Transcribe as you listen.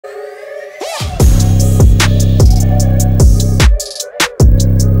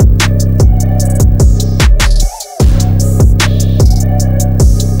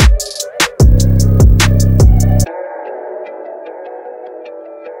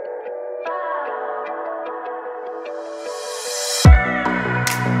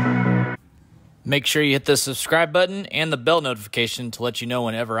Make sure you hit the subscribe button and the bell notification to let you know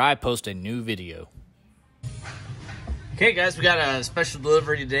whenever I post a new video. Okay guys, we got a special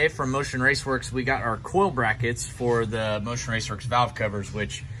delivery today from Motion Raceworks. We got our coil brackets for the Motion Raceworks valve covers,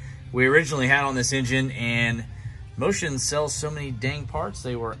 which we originally had on this engine, and Motion sells so many dang parts,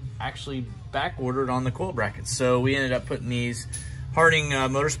 they were actually back ordered on the coil brackets. So we ended up putting these Harding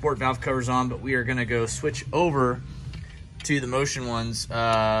Motorsport valve covers on, but we are gonna go switch over to the Motion ones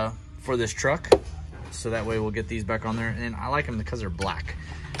for this truck, so that way we'll get these back on there. And I like them because they're black.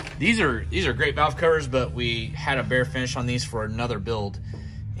 These are great valve covers, but we had a bare finish on these for another build,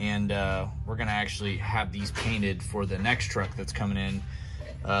 and we're gonna actually have these painted for the next truck that's coming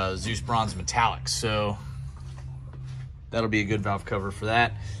in, Zeus Bronze Metallic. So that'll be a good valve cover for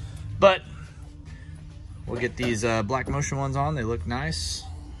that. But we'll get these black Motion ones on. They look nice.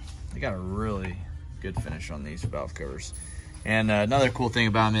 They got a really good finish on these valve covers. And another cool thing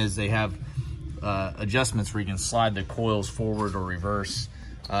about them is they have adjustments where you can slide the coils forward or reverse,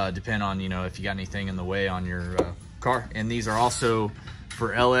 depending on, you know, if you got anything in the way on your car. And these are also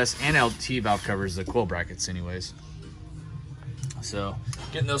for LS and LT valve covers, the coil brackets anyways. So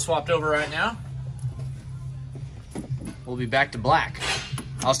getting those swapped over right now. We'll be back to black.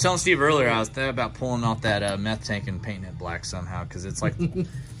 I was telling Steve earlier, I was thinking about pulling off that meth tank and painting it black somehow, because it's like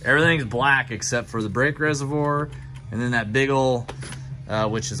everything's black except for the brake reservoir. And then that big ol',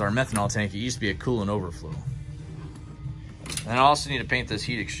 which is our methanol tank, it used to be a coolant overflow. And I also need to paint this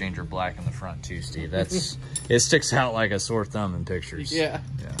heat exchanger black in the front too, Steve. That's it sticks out like a sore thumb in pictures. Yeah.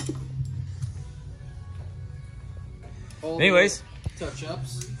 Anyways,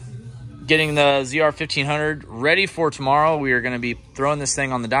 touch-ups. Getting the ZR1500 ready for tomorrow. We are going to be throwing this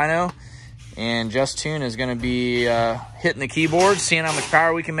thing on the dyno, and Justune is going to be hitting the keyboard, seeing how much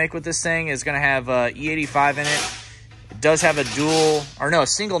power we can make with this thing. It's going to have E85 in it. It does have a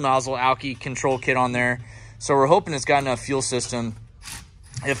single nozzle alky control kit on there. So we're hoping it's got enough fuel system.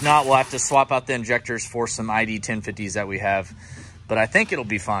 If not, we'll have to swap out the injectors for some ID 1050s that we have. But I think it'll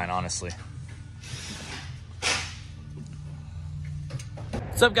be fine, honestly.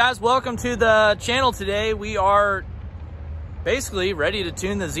 What's up, guys? Welcome to the channel today. We are basically ready to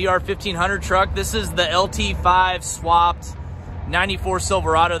tune the ZR1500 truck. This is the LT5 swapped 94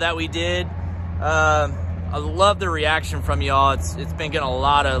 Silverado that we did. I love the reaction from y'all. It's been getting a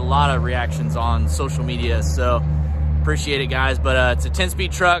lot of reactions on social media, so appreciate it, guys. But it's a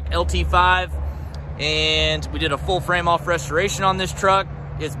 10-speed truck, LT5, and we did a full frame off restoration on this truck.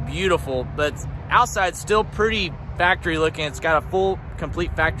 It's beautiful, but outside still pretty factory looking. It's got a full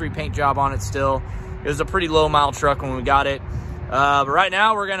complete factory paint job on it still. It was a pretty low mile truck when we got it, but right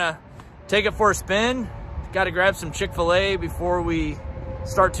now we're gonna take it for a spin. Got to grab some Chick-fil-A before we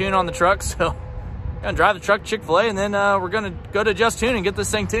start tuning on the truck, so gonna drive the truck to Chick-fil-A, and then we're gonna go to Justune and get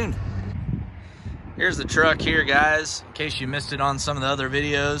this thing tuned. Here's the truck here, guys, in case you missed it on some of the other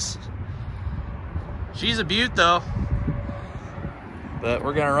videos. She's a beaut though. But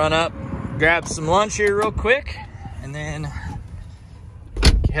we're gonna run up, grab some lunch here real quick, and then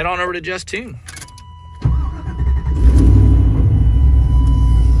head on over to Justune.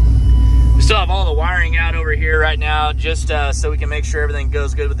 We still have all the wiring out over here right now, just so we can make sure everything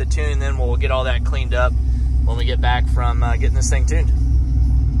goes good with the tune, and then we'll get all that cleaned up when we get back from getting this thing tuned.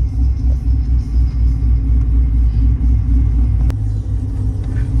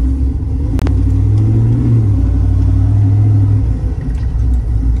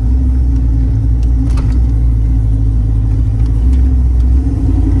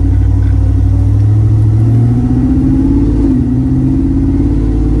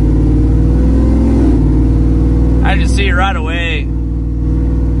 Right away,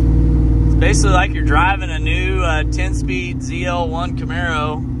 it's basically like you're driving a new 10-speed ZL1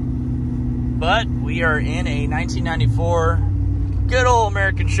 Camaro, but we are in a 1994 good old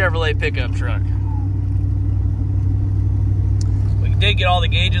American Chevrolet pickup truck. We did get all the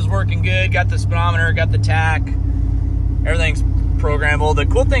gauges working good, got the speedometer, got the tach, everything's programmable. The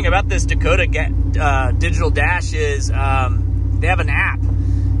cool thing about this Dakota digital dash is they have an app,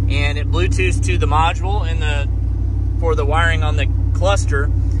 and it Bluetooths to the module for the wiring on the cluster,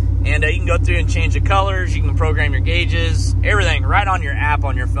 and you can go through and change the colors, you can program your gauges, everything right on your app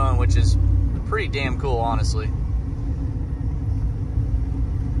on your phone, which is pretty damn cool, honestly.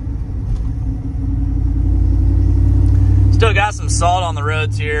 Still got some salt on the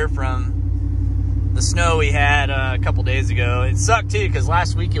roads here from the snow we had a couple days ago. It sucked too, because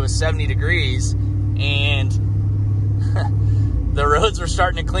last week it was 70 degrees and the roads were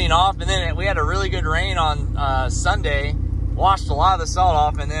starting to clean off, and then we had a really good rain on Sunday, washed a lot of the salt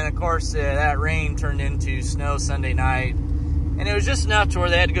off, and then of course that rain turned into snow Sunday night, and it was just enough to where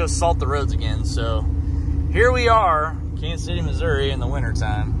they had to go salt the roads again. So here we are, Kansas City, Missouri in the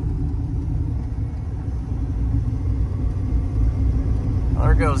wintertime. Well,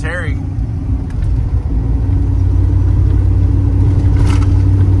 there goes Harry.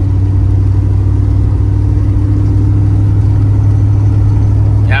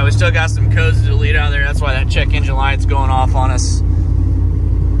 Yeah, we still got some codes to delete out there. That's why that check engine light's going off on us.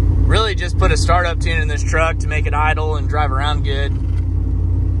 Really just put a startup tune in this truck to make it idle and drive around good.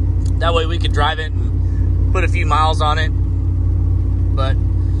 That way we could drive it and put a few miles on it. But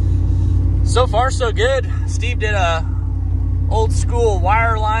so far so good. Steve did a old school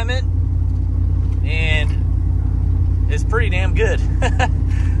wire alignment and it's pretty damn good.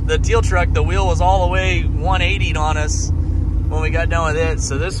 The teal truck, the wheel was all the way 180'd on us when we got done with it.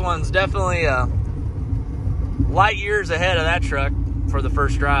 So this one's definitely light years ahead of that truck for the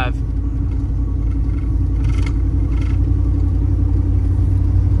first drive.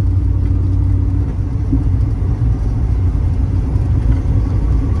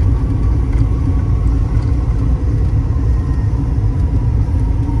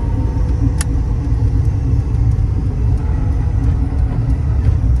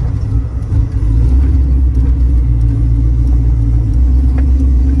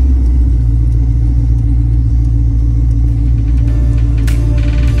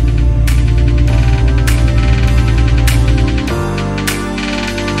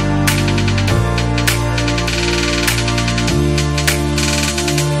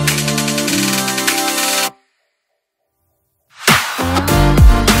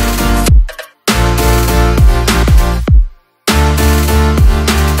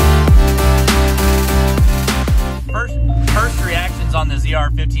 On the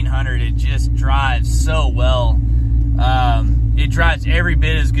ZR1500, it just drives so well. It drives every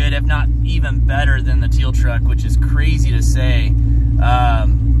bit as good, if not even better than the teal truck, which is crazy to say.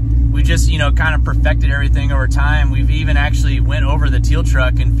 We just, you know, kind of perfected everything over time. We've even actually went over the teal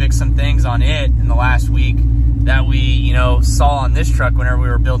truck and fixed some things on it in the last week that we, you know, saw on this truck whenever we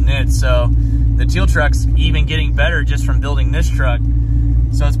were building it. So the teal truck's even getting better just from building this truck.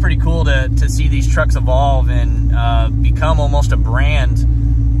 So it's pretty cool to see these trucks evolve and become almost a brand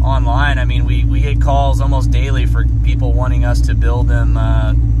online. I mean, we get calls almost daily for people wanting us to build them,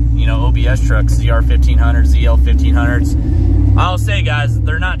 you know, OBS trucks, ZR1500s, ZL1500s. I'll say, guys,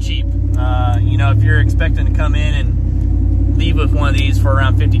 they're not cheap. You know, if you're expecting to come in and leave with one of these for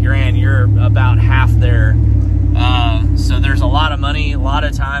around 50 grand, you're about half there. So there's a lot of money, a lot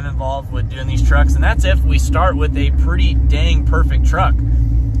of time involved with doing these trucks, and that's if we start with a pretty dang perfect truck.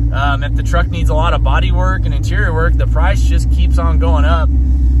 If the truck needs a lot of body work and interior work, the price just keeps on going up,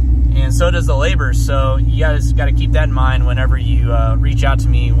 and so does the labor. So you guys got to keep that in mind whenever you reach out to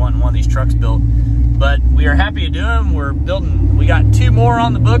me wanting one of these trucks built. But we are happy to do them. We're building, we got 2 more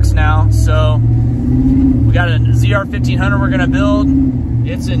on the books now. So we got a ZR1500 we're gonna build.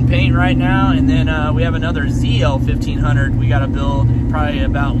 It's in paint right now, and then we have another ZL1500 we gotta build probably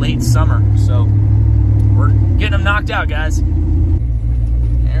about late summer. So we're getting them knocked out, guys.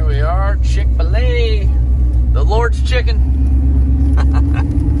 Here we are, Chick-fil-A, the Lord's Chicken.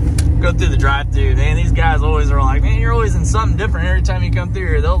 Go through the drive-thru, man. These guys always are like, man, you're always in something different every time you come through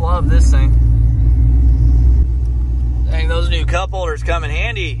here. They'll love this thing. Dang, those new cup holders come in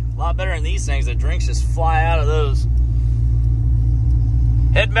handy. A lot better than these things. The drinks just fly out of those.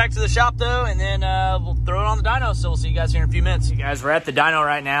 Heading back to the shop though, and then we'll throw it on the dyno. So we'll see you guys here in a few minutes. You guys, we're at the dyno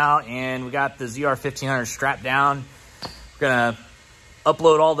right now, and we got the ZR1500 strapped down. We're gonna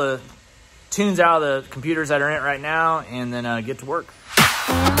upload all the tunes out of the computers that are in it right now, and then get to work.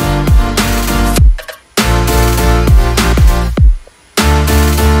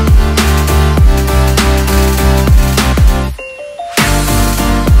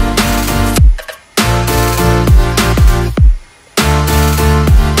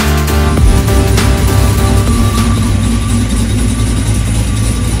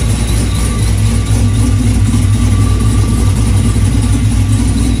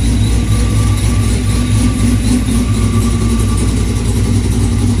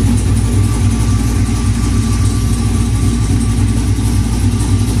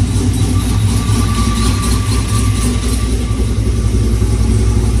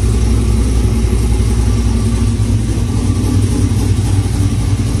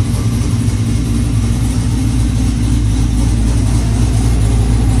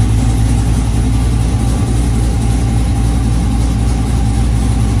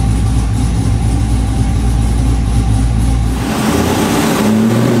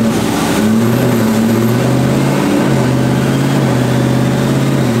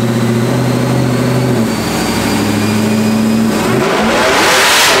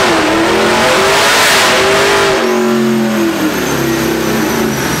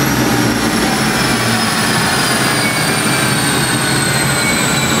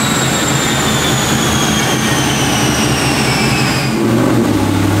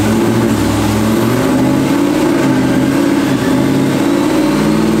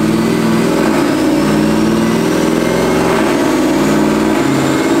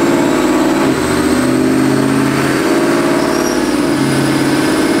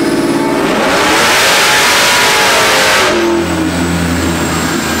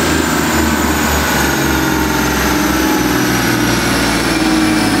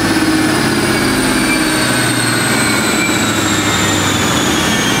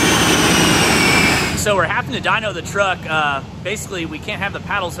 dyno the truck, basically we can't have the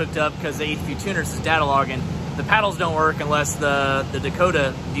paddles hooked up because the HQ tuners is data logging. The paddles don't work unless the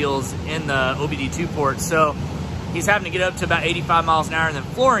Dakota deal's in the OBD2 port. So he's having to get up to about 85 miles an hour and then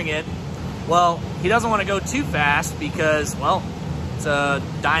flooring it. Well, he doesn't want to go too fast because, well, it's a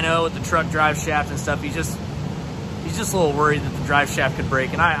dyno with the truck drive shaft and stuff. He's just a little worried that the drive shaft could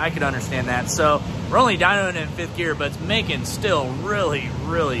break, and I could understand that. So we're only dynoing in 5th gear, but it's making still really,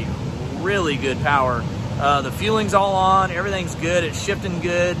 really, really good power. The fueling's all on, everything's good, it's shifting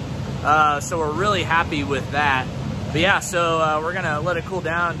good. So we're really happy with that. But yeah, so we're gonna let it cool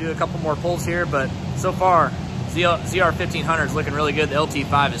down and do a couple more pulls here, but so far, ZR1500 is looking really good. The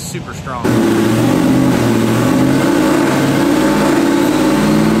LT5 is super strong.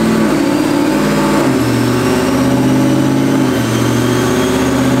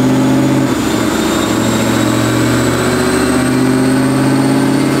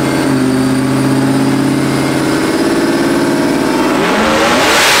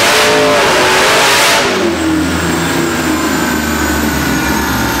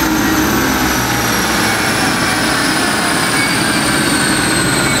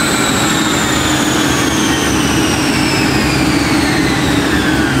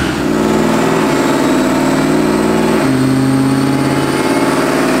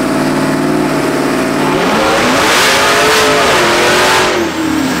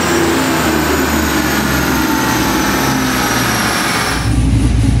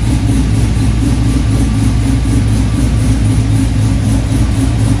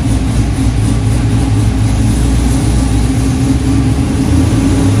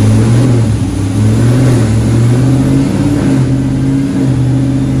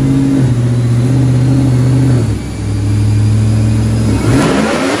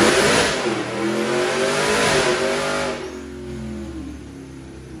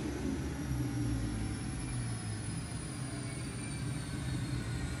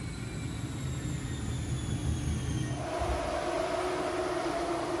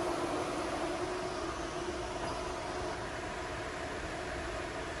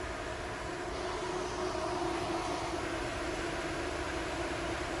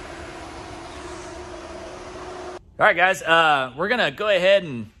 All right, guys, we're going to go ahead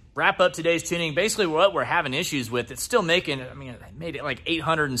and wrap up today's tuning. Basically, what we're having issues with, it's still making, I mean, it made it like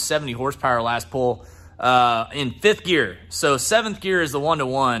 870 horsepower last pull in 5th gear. So 7th gear is the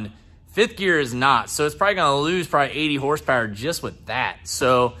 1-to-1. 5th gear is not. So it's probably going to lose probably 80 horsepower just with that.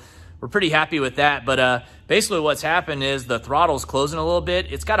 So we're pretty happy with that. But basically what's happened is the throttle's closing a little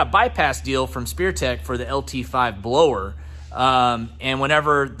bit. It's got a bypass deal from SpearTech for the LT5 blower. And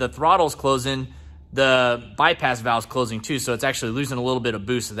whenever the throttle's closing, the bypass valve's closing too, so it's actually losing a little bit of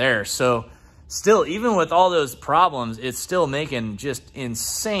boost there. So still, even with all those problems, it's still making just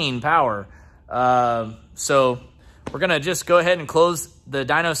insane power. So we're gonna just go ahead and close the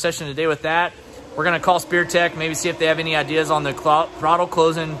dyno session today with that. We're gonna call SpearTech, maybe see if they have any ideas on the throttle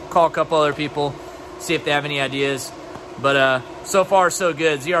closing, call a couple other people, see if they have any ideas. But so far so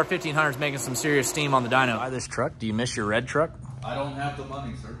good. ZR1500 is making some serious steam on the dyno. Buy this truck? Do you miss your red truck? I don't have the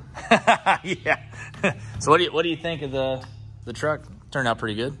money, sir. Yeah. So what do you think of the truck? Turned out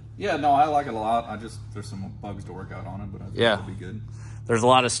pretty good. Yeah, no, I like it a lot. There's some bugs to work out on it, but I think it'll be good. There's a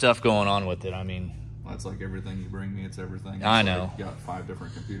lot of stuff going on with it. I mean, that's like everything you bring me. It's everything. I know. Got 5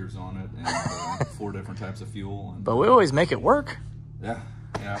 different computers on it and 4 different types of fuel. And, but we always make it work. Yeah.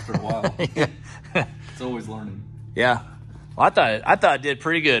 After a while, yeah. It's always learning. Yeah. Well, I thought it did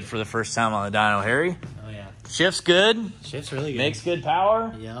pretty good for the first time on the dyno, Harry. Oh yeah. Shift's good. Shift's really good. Makes good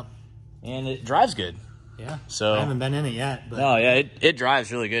power. Yep. And it drives good. Yeah. So I haven't been in it yet. But no, yeah, it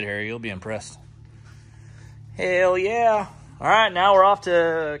drives really good, Harry. You'll be impressed. Hell yeah. All right, now we're off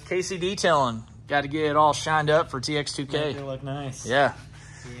to KC detailing. Got to get it all shined up for TX2K. Make it look nice. Yeah.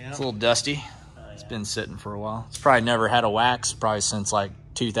 Yep. It's a little dusty. Oh, yeah. It's been sitting for a while. It's probably never had a wax probably since like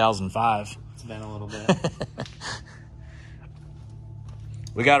 2005. It's been a little bit.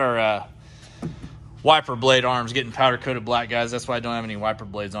 We got our wiper blade arms getting powder coated black, guys. That's why I don't have any wiper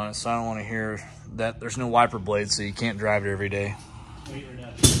blades on it, so I don't want to hear that there's no wiper blades, so you can't drive it every day. Wait, we're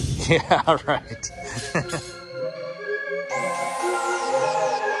done. Yeah, right.